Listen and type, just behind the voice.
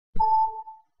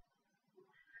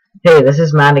Hey, this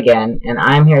is Matt again, and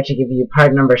I'm here to give you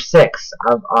part number 6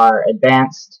 of our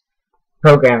advanced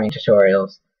programming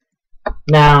tutorials.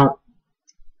 Now,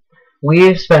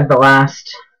 we've spent the last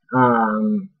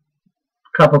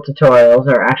couple tutorials,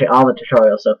 or actually all the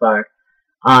tutorials so far,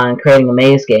 on creating a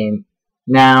maze game.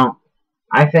 Now,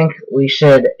 I think we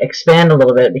should expand a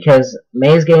little bit because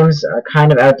maze games are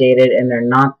kind of outdated and they're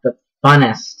not the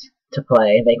funnest to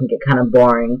play. They can get kind of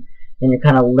boring, and you're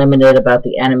kind of limited about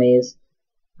the enemies.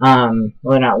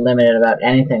 Well, not limited about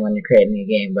anything when you're creating a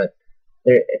game, but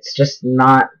it's just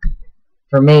not,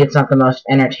 for me, it's not the most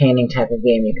entertaining type of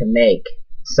game you can make.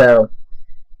 So,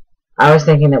 I was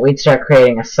thinking that we'd start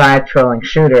creating a side-scrolling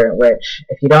shooter, which,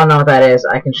 if you don't know what that is,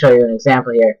 I can show you an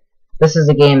example here. This is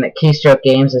a game that Keystroke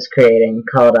Games is creating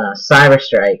called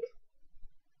Cyberstrike.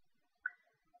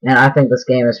 And I think this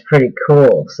game is pretty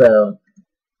cool, so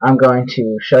I'm going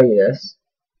to show you this.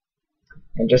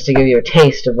 And just to give you a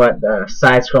taste of what the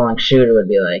side-scrolling shooter would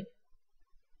be like.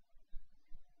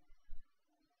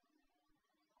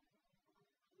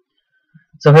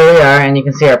 So here we are, and you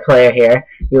can see our player here.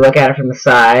 You look at it from the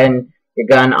side, and your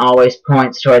gun always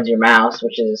points towards your mouse,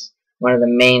 which is one of the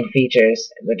main features,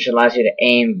 which allows you to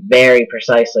aim very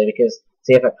precisely, because,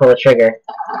 see, if I pull the trigger,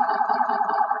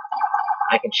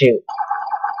 I can shoot.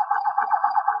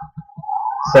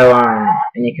 So,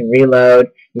 and you can reload,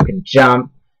 you can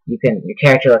jump, your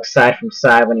character looks side from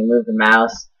side when you move the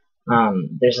mouse.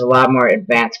 There's a lot more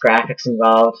advanced graphics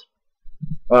involved.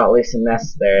 Well, at least in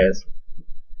this there is.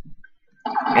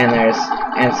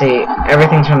 And see,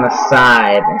 everything's from the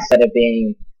side instead of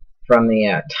being from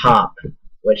the top,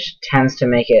 which tends to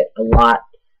make it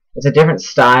it's a different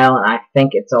style, and I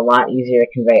think it's a lot easier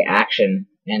to convey action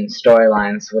and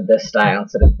storylines with this style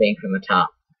instead of being from the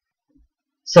top.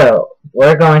 So,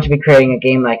 we're going to be creating a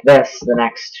game like this the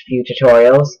next few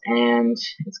tutorials, and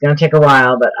it's going to take a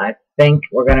while, but I think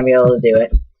we're going to be able to do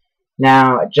it.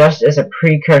 Now, just as a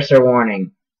precursor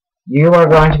warning, you are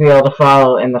going to be able to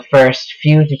follow in the first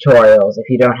few tutorials if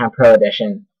you don't have Pro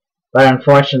Edition, but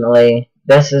unfortunately,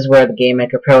 this is where the Game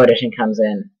Maker Pro Edition comes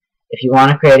in. If you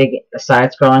want to create a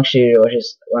side-scrolling shooter, which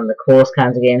is one of the coolest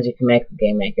kinds of games you can make with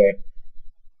Game Maker,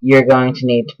 you're going to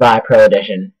need to buy Pro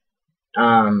Edition.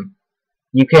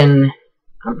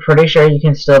 I'm pretty sure you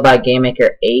can still buy Game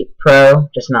Maker 8 Pro,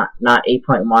 just not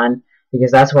 8.1,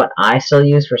 because that's what I still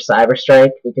use for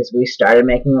Cyberstrike, because we started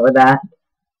making it with that.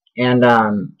 And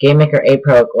Game Maker 8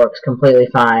 Pro works completely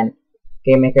fine.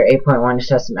 Game Maker 8.1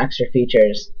 just has some extra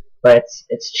features, but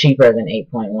it's cheaper than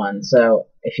 8.1, so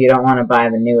if you don't want to buy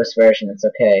the newest version, it's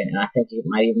okay, and I think you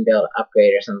might even be able to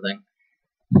upgrade or something.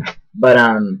 But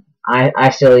I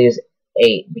still use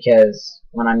 8 because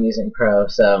when I'm using Pro,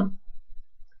 so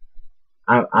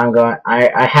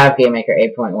I have Game Maker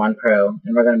 8.1 Pro,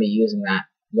 and we're going to be using that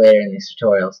later in these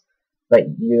tutorials. But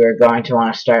you're going to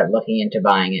want to start looking into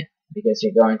buying it, because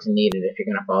you're going to need it if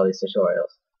you're going to follow these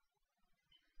tutorials.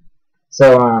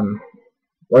 So,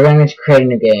 we're going to create a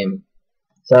new game.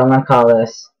 So I'm going to call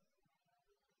this,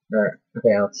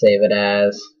 okay, I'll save it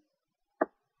as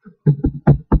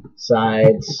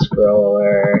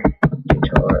Side-Scroller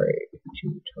Tutorial,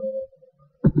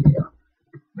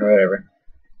 or whatever.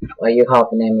 Well, you call it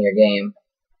the name of your game.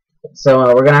 So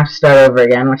we're going to have to start over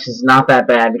again, which is not that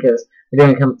bad because we're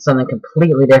doing something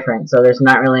completely different, so there's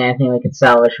not really anything we can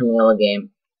salvage from the old game.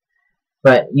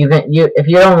 But if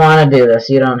you don't want to do this,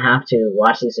 you don't have to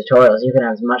watch these tutorials. You can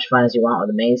have as much fun as you want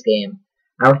with a maze game.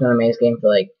 I worked on a maze game for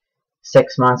like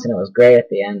 6 months, and it was great at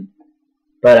the end.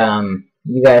 But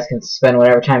you guys can spend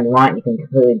whatever time you want. You can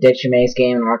completely ditch your maze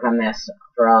game and work on this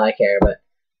for all I care. But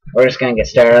we're just going to get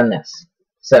started on this.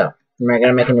 So, we're going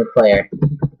to make a new player.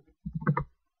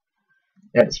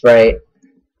 That's sprite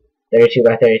 32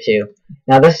 by 32.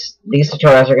 Now these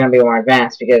tutorials are going to be more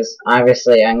advanced because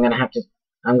obviously I'm going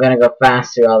to go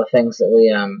fast through all the things that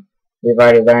we've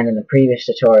already learned in the previous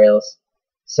tutorials.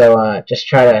 So just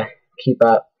try to keep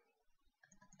up.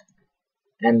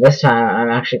 And this time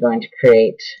I'm actually going to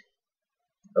create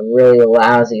a really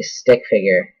lousy stick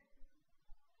figure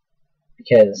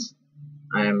because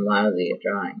I'm lousy at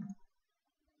drawing.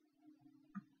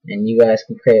 And you guys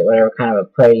can create whatever kind of a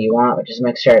player you want, but just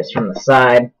make sure it's from the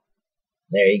side.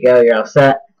 There you go, you're all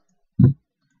set. This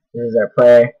is our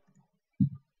player.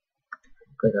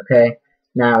 Click OK.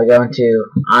 Now we go into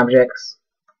Objects.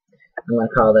 I'm going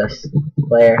to call this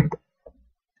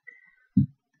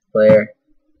Player.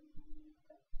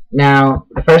 Now,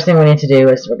 the first thing we need to do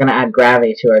is we're going to add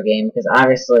gravity to our game, because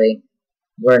obviously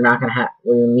we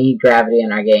need gravity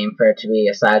in our game for it to be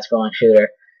a side-scrolling shooter.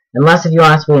 Unless if you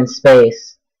want us to be in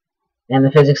space, and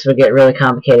the physics would get really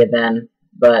complicated then,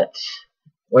 but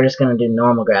we're just going to do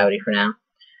normal gravity for now.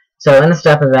 So in the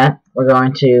step event, we're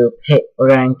going to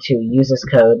use this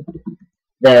code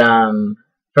that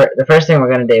the first thing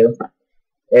we're going to do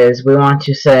is we want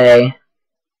to say,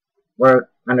 we're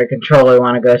under controller, we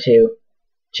want to go to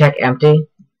check empty,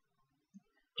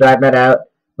 drag that out.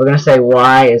 We're going to say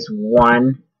y is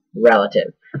 1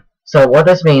 relative. So what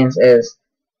this means is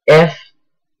if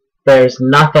there's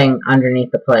nothing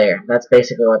underneath the player, that's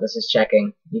basically what this is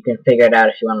checking. You can figure it out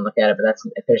if you want to look at it, but that's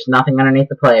if there's nothing underneath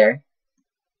the player,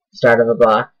 start of a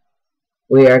block,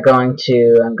 we are going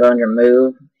to go under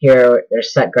move. Here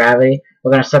there's set gravity.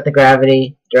 We're going to set the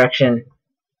gravity direction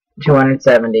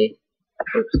 270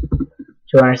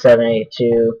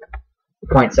 to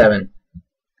 0.7, and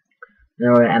then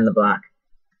we're going to end the block.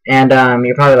 And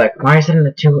you're probably like, why are you setting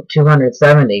the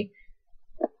 270?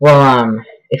 Well,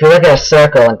 if you look at a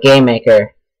circle in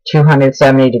GameMaker,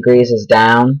 270 degrees is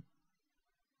down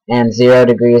and 0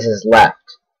 degrees is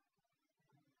left.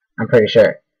 I'm pretty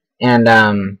sure.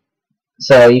 And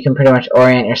so you can pretty much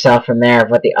orient yourself from there of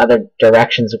what the other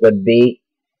directions would be,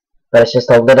 but it's just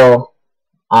a little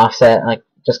offset, like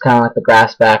just kind of like the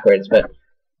graphs backwards. But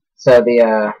so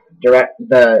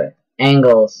the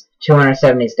angles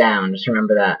 270 is down. Just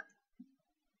remember that.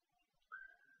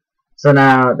 So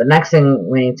now the next thing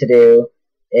we need to do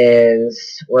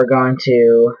is we're going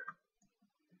to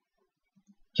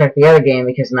check the other game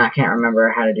because Matt can't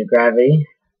remember how to do gravity.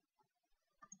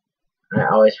 I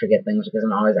always forget things because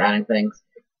I'm always adding things.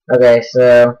 Okay,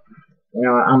 so you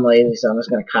know what, I'm lazy, so I'm just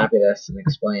going to copy this and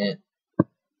explain it.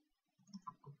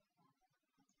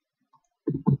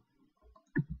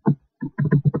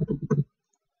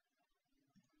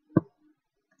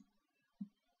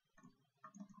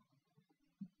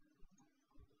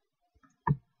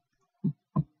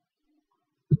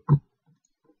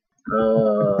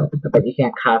 But you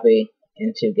can't copy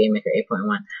into GameMaker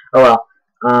 8.1. Oh well.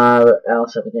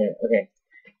 Else up here. Okay.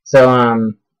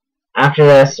 So after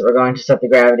this, we're going to set the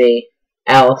gravity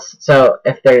else. So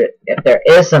if there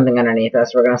is something underneath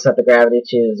us, we're going to set the gravity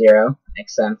to 0.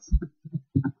 Makes sense.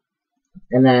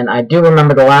 And then I do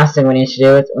remember the last thing we need to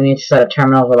do is we need to set a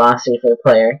terminal velocity for the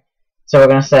player. So we're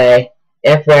going to say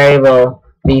if variable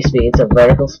v speed, so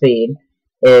vertical speed,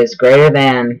 is greater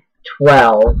than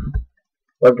 12,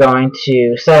 we're going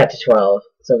to set it to 12.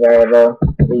 So variable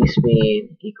v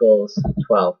speed equals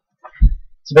 12.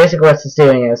 So basically what it's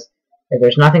doing is, if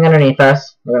there's nothing underneath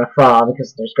us, we're going to fall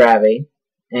because there's gravity.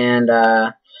 And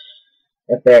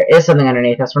if there is something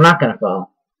underneath us, we're not going to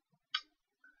fall.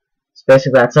 It's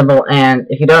basically that simple. And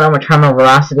if you don't know what terminal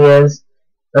velocity is,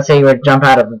 let's say you were to jump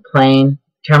out of a plane.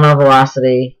 Terminal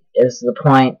velocity is the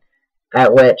point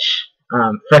at which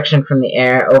friction from the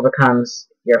air overcomes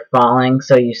your falling,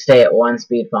 so you stay at one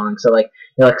speed falling. So like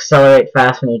you'll accelerate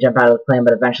fast when you jump out of the plane,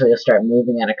 but eventually you'll start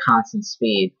moving at a constant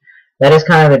speed. That is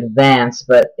kind of advanced,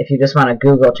 but if you just want to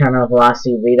Google terminal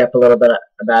velocity, read up a little bit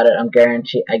about it, I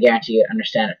guarantee you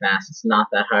understand it fast. It's not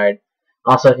that hard.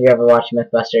 Also, if you ever watch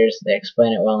Mythbusters, they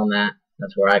explain it well in that.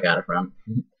 That's where I got it from.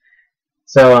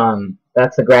 So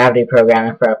that's the gravity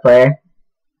programming for our player.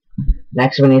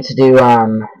 Next we need to do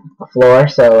a floor,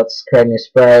 so let's create a new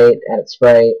sprite, edit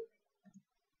sprite.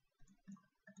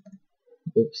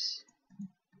 Oops.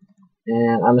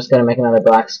 And I'm just going to make another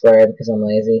black square because I'm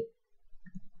lazy.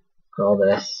 Call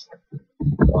this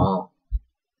wall.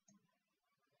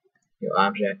 New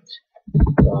object.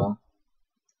 Wall.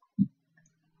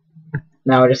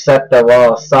 Now we just set the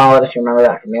wall as solid, if you remember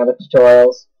that from the other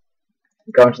tutorials.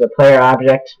 Go into the player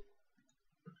object.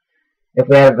 If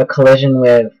we have a collision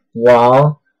with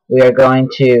wall, we are going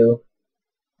to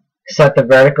set the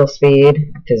vertical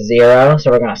speed to 0,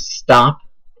 so we're going to stop.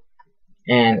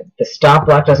 And the stop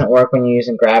block doesn't work when you're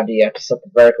using gravity. You have to set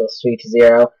the vertical speed to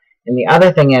 0. And the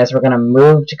other thing is we're going to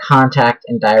move to contact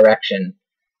and direction.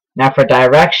 Now for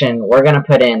direction, we're going to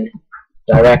put in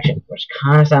direction, which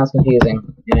kind of sounds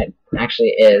confusing, and it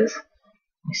actually is.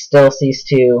 I still cease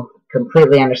to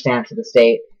completely understand to this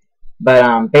date.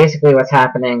 But basically what's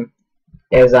happening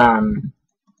is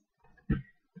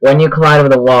when you collide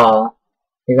with a wall,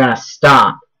 you're going to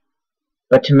stop.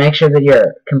 But to make sure that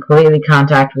you're completely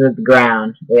contacted with the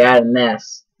ground, we add in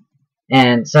this.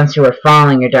 And since you were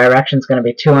falling, your direction is going to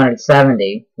be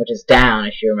 270, which is down,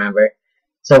 if you remember.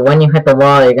 So when you hit the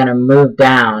wall, you're going to move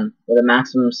down with a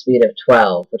maximum speed of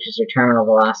 12, which is your terminal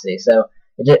velocity. So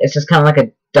it's just kind of like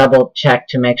a double check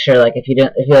to make sure, like if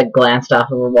you like glanced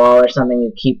off of a wall or something,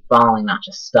 you keep falling, not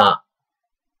just stop.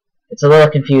 It's a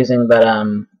little confusing, but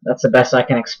that's the best I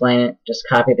can explain it. Just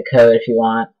copy the code if you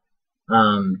want.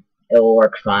 It will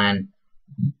work fine.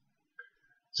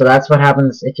 So that's what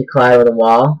happens if you collide with a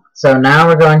wall. So now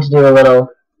we're going to do a little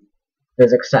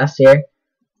physics test here.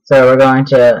 So we're going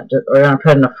to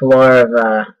put in a floor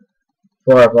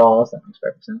of walls. That makes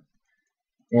perfect sense.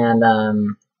 And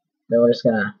then we're just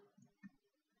gonna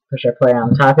push our player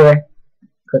on top here,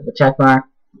 click the check mark,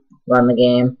 run the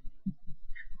game,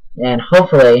 and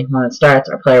hopefully when it starts,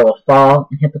 our player will fall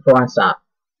and hit the floor and stop.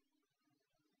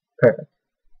 Perfect.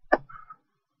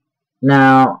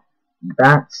 Now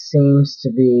that seems to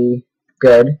be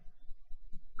good.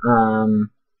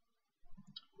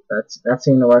 That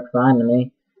seemed to work fine to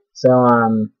me. So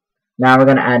now we're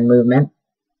gonna add movement.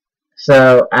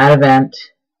 So add event,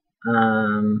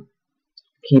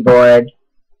 keyboard.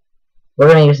 We're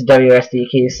gonna use the WSD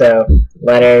key. So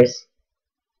letters,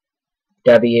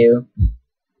 W.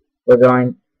 We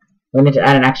need to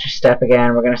add an extra step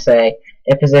again. We're gonna say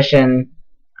if position.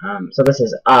 So this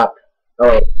is up. Oh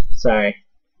wait, sorry.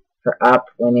 For up,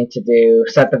 we need to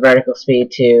set the vertical speed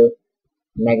to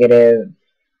negative.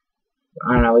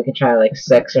 I don't know. We can try like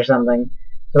 6 or something.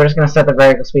 So we're just gonna set the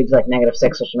vertical speed to like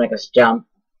 -6, which will make us jump.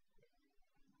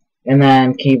 And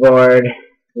then keyboard,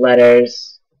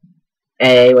 letters,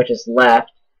 A, which is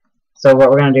left. So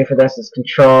what we're gonna do for this is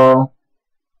Control,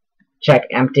 check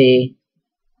empty,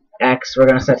 X. We're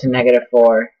gonna set to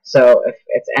 -4. So if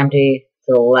it's empty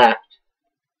to the left,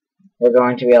 we're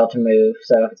going to be able to move.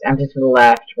 So if it's empty to the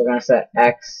left, we're going to set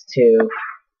X to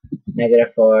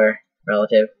 -4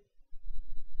 relative.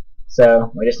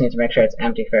 So we just need to make sure it's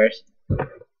empty first.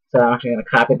 So I'm actually going to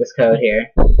copy this code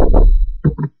here.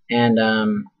 And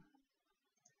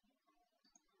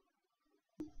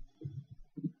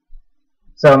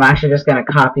so I'm actually just going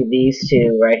to copy these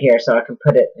two right here so I can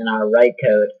put it in our right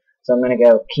code. So I'm going to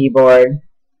go keyboard,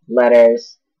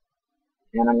 letters,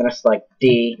 and I'm going to select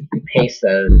D and paste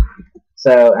those.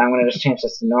 So I'm going to just change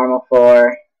this to normal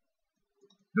 4.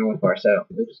 So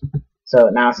oops. So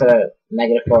now instead of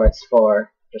 -4, it's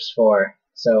 4, just 4.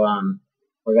 So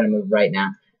we're going to move right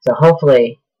now. So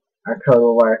hopefully our code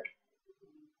will work,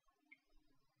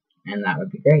 and that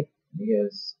would be great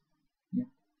because yeah.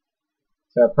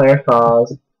 So our player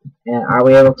falls, and are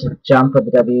we able to jump with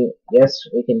the W? Yes,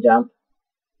 we can jump,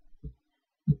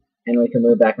 and we can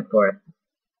move back and forth.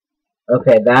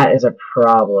 Okay, that is a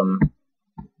problem.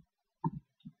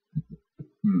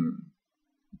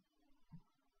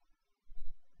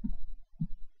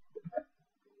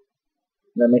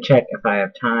 Let me check if I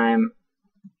have time.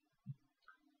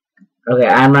 Okay,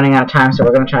 I'm running out of time, so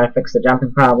we're going to try to fix the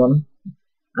jumping problem.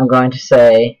 I'm going to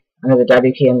say, under the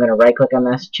W key, I'm going to right-click on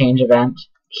this, change event,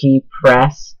 key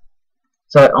press.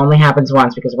 So it only happens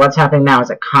once, because what's happening now is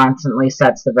it constantly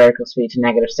sets the vertical speed to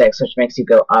 -6, which makes you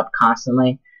go up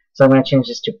constantly. So I'm going to change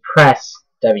this to press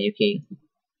W key.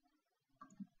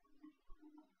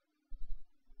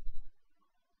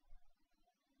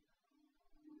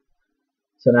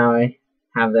 So now I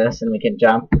have this, and we can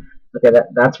jump. Okay,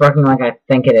 that's working like I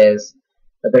think it is.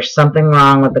 But there's something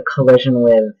wrong with the collision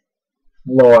with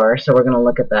floor, so we're going to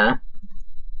look at that.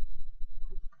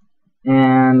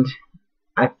 And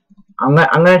I'm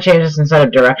going to change this instead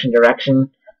of direction.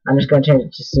 I'm just going to change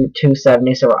it to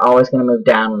 270, so we're always going to move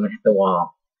down when we hit the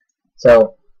wall.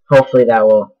 So hopefully that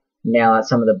will nail out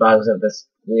some of the bugs of this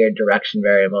weird direction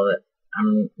variable that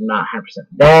I'm not 100%.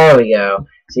 There we go.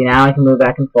 See, now I can move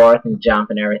back and forth and jump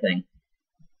and everything.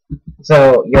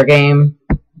 So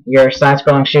your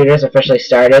side-scrolling shooter is officially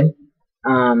started.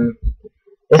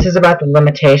 This is about the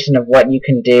limitation of what you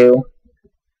can do.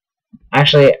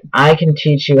 Actually, I can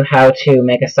teach you how to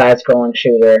make a side-scrolling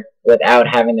shooter without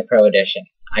having the Pro Edition.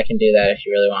 I can do that if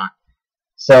you really want.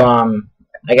 So,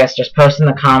 I guess just post in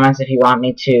the comments if you want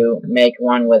me to make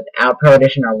one without Pro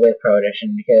Edition or with Pro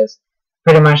Edition, because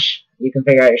pretty much you can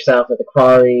figure out yourself that the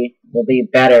quality will be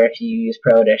better if you use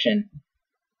Pro Edition.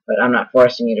 But I'm not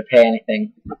forcing you to pay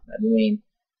anything. That'd be mean.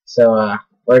 So,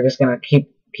 we're just gonna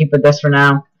keep with this for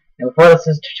now. And before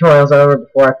this tutorial's over,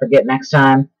 before I forget next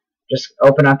time, just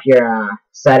open up your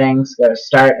settings, go to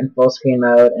Start in full screen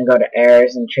mode, and go to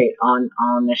Errors and treat all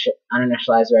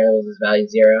uninitialized variables as value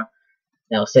 0.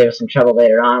 That'll save us some trouble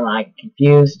later on when I get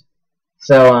confused.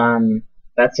 So,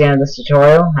 that's the end of this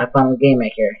tutorial. Have fun with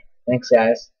GameMaker. Thanks,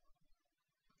 guys.